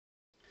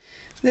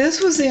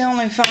This was the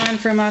only find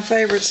from my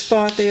favorite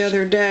spot the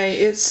other day.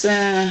 It's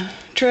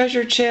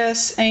treasure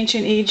chests,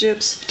 ancient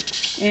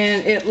Egypt's,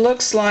 and it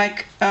looks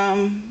like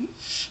kind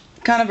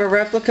of a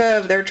replica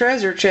of their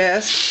treasure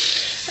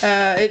chest.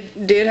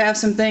 It did have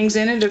some things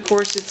in it. Of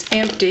course, it's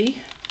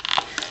empty.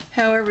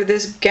 However,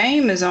 this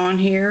game is on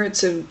here.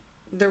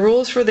 The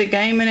rules for the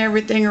game and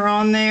everything are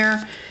on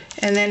there.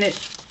 And then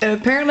it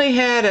apparently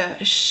had a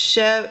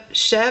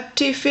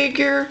Shabti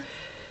figure,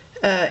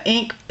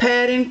 ink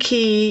pad and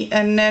key,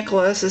 a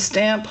necklace, a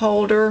stamp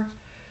holder,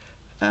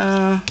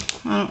 I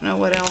don't know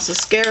what else, a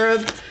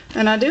scarab,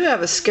 and I do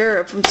have a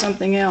scarab from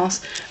something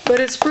else, but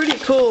it's pretty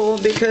cool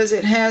because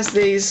it has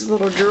these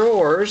little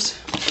drawers.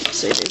 Let's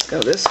see, these go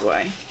this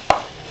way.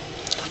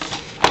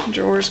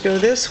 Drawers go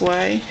this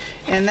way,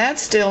 and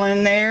that's still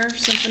in there.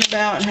 Something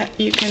about how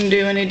you can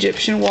do an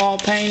Egyptian wall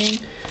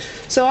painting.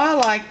 So I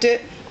liked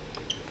it.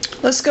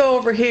 Let's go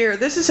over here.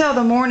 This is how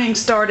the morning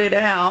started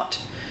out.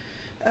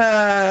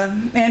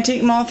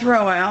 Antique Mall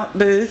Throwout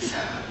booth.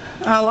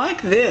 I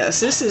like this.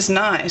 This is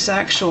nice,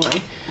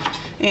 actually.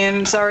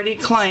 And it's already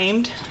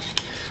claimed.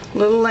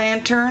 Little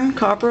lantern,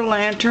 copper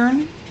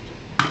lantern.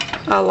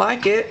 I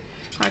like it.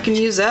 I can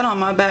use that on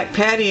my back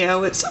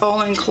patio. It's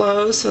all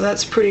enclosed, so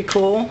that's pretty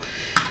cool.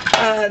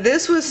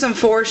 This was some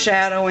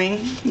foreshadowing,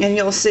 and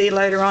you'll see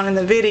later on in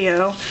the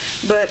video.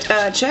 But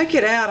check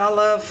it out. I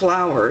love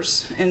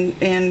flowers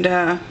and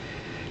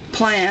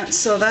plants,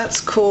 so that's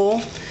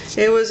cool.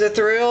 It was a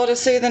thrill to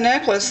see the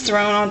necklace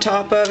thrown on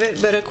top of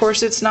it, but of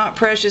course it's not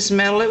precious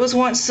metal. It was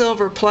once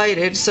silver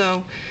plated,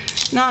 so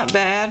not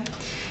bad.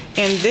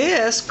 And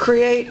this,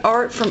 create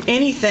art from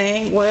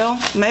anything, well,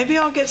 maybe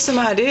I'll get some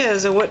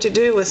ideas of what to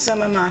do with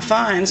some of my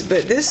finds,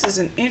 but this is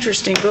an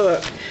interesting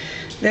book.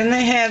 Then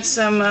they had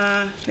some,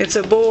 it's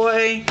a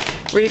boy,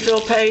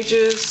 refill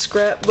pages,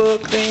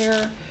 scrapbook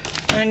there,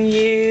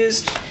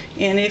 unused.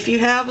 And if you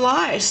have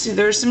lice,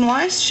 there's some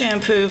lice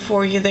shampoo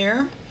for you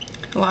there,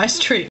 lice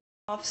treatment.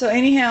 So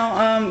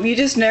anyhow, you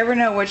just never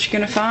know what you're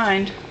going to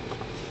find.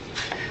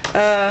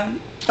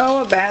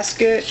 Oh, a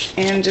basket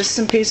and just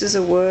some pieces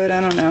of wood,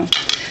 I don't know.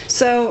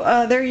 So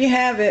there you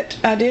have it.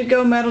 I did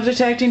go metal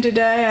detecting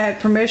today. I had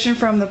permission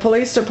from the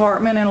police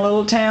department in a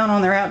little town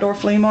on their outdoor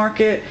flea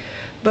market.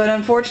 But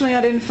unfortunately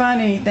I didn't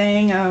find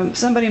anything.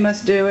 Somebody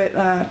must do it.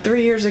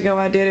 3 years ago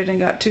I did it and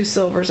got 2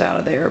 silvers out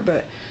of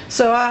there.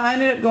 So I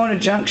ended up going to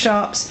junk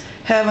shops,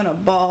 having a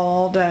ball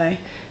all day.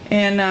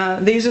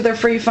 And these are the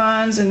free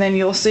finds, and then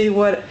you'll see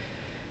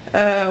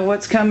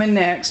what's coming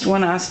next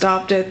when I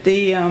stopped at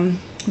the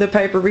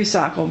paper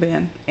recycle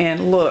bin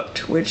and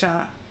looked, which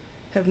I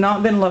have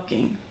not been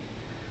looking.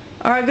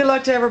 Alright, good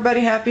luck to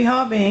everybody. Happy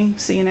hobbying.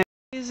 See you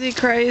next.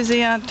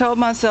 Crazy. I told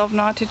myself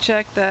not to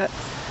check that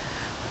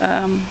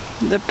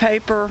the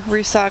paper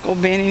recycle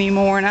bin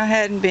anymore, and I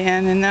hadn't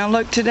been. And now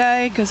look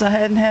today, because I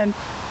hadn't had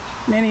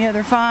many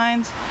other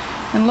finds,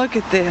 and look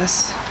at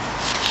this.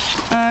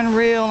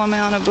 Unreal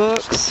amount of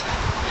books,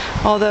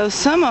 although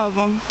some of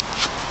them,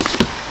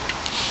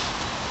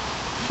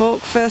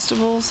 folk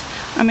festivals,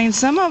 I mean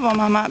some of them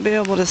I might be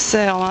able to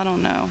sell, I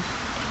don't know.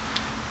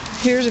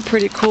 Here's a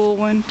pretty cool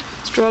one,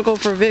 Struggle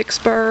for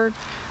Vicksburg.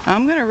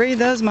 I'm going to read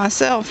those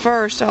myself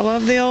first. I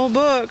love the old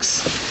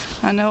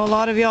books. I know a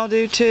lot of y'all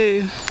do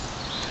too.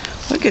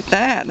 Look at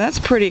that, that's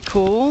pretty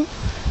cool.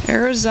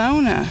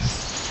 Arizona.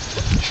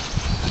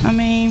 I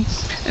mean,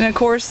 and of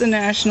course the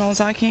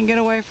Nationals, I can't get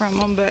away from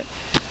them, but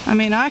I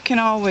mean, I can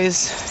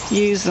always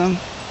use them.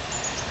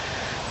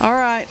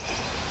 Alright,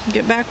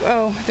 get back.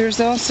 Oh, there's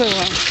also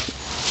a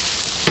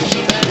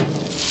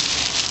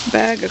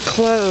bag of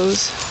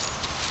clothes.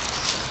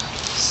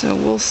 So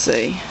we'll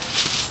see.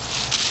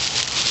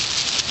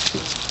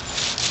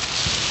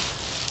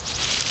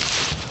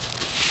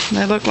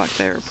 They look like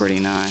they were pretty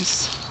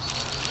nice.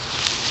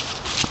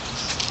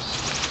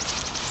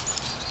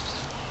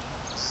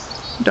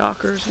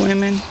 Dockers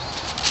women.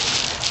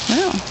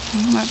 Well,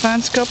 I might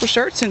find a couple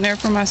shirts in there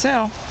for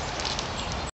myself.